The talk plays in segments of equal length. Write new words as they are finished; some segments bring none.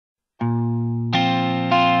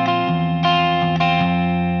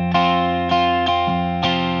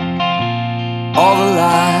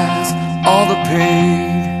all the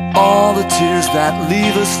pain, all the tears that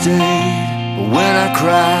leave a stain. But when I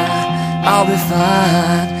cry, I'll be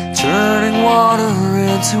fine, turning water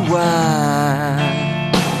into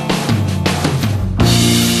wine.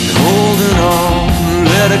 Holding on,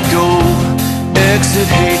 let it go, exit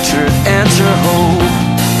hatred, enter hope.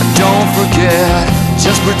 And don't forget,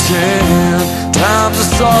 just pretend, times of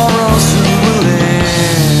sorrow soon will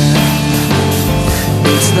end.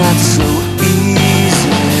 It's not so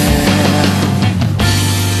easy,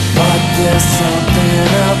 but there's something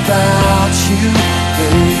about you,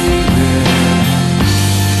 baby.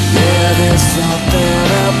 Yeah, there's something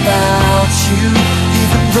about you,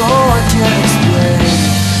 even though I can't explain.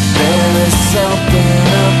 There is something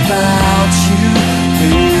about you,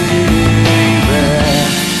 baby.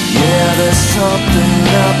 Yeah, there's something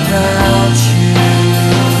about you.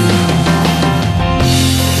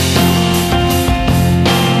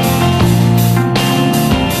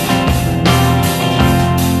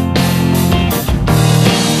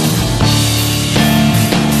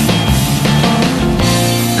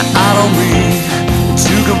 I don't mean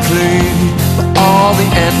to complain, but all the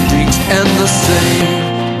endings end the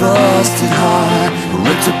same. Busted heart,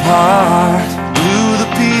 ripped apart, glue the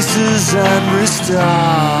pieces and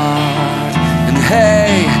restart. And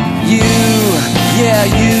hey, you, yeah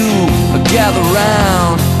you, gather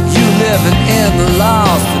round. You living in the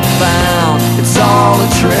lost and found. It's all a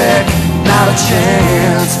trick, not a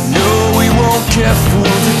chance. No, we won't get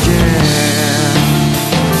fooled again.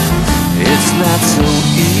 It's not so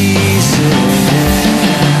easy,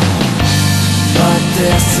 but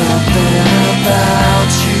there's something about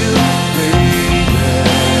you, baby.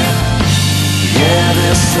 Yeah,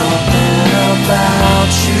 there's something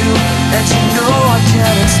about you, and you know I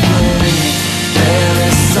can't explain. There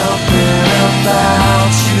is something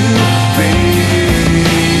about you,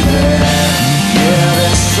 baby. Yeah,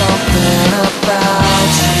 there's something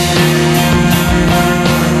about you.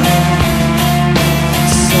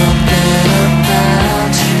 Something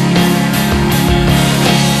about you.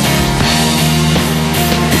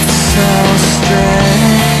 So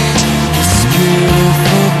strange, this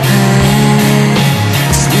beautiful pain,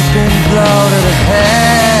 sweeping blow to the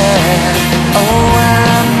head. Oh,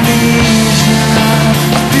 I need you,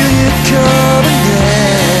 I feel you coming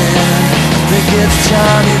in. I think it's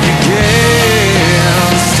time you begin.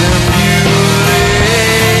 Simulate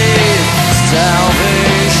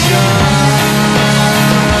salvation.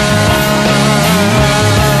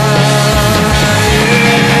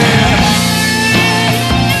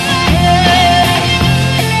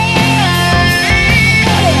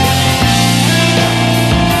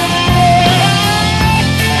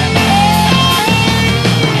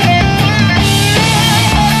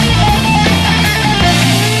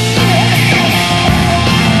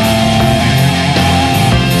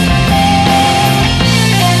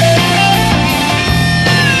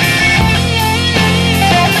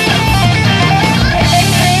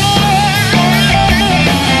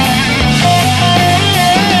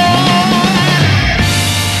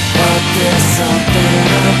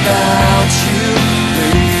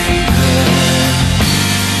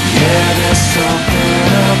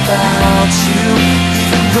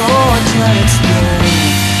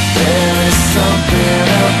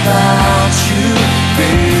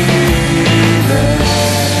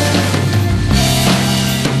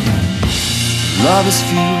 Love is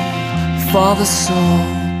fuel for the soul.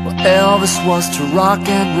 Well, Elvis was to rock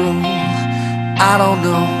and roll. I don't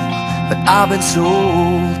know, but I've been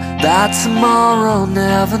told that tomorrow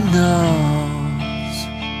never knows.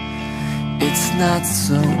 It's not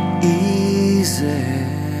so easy.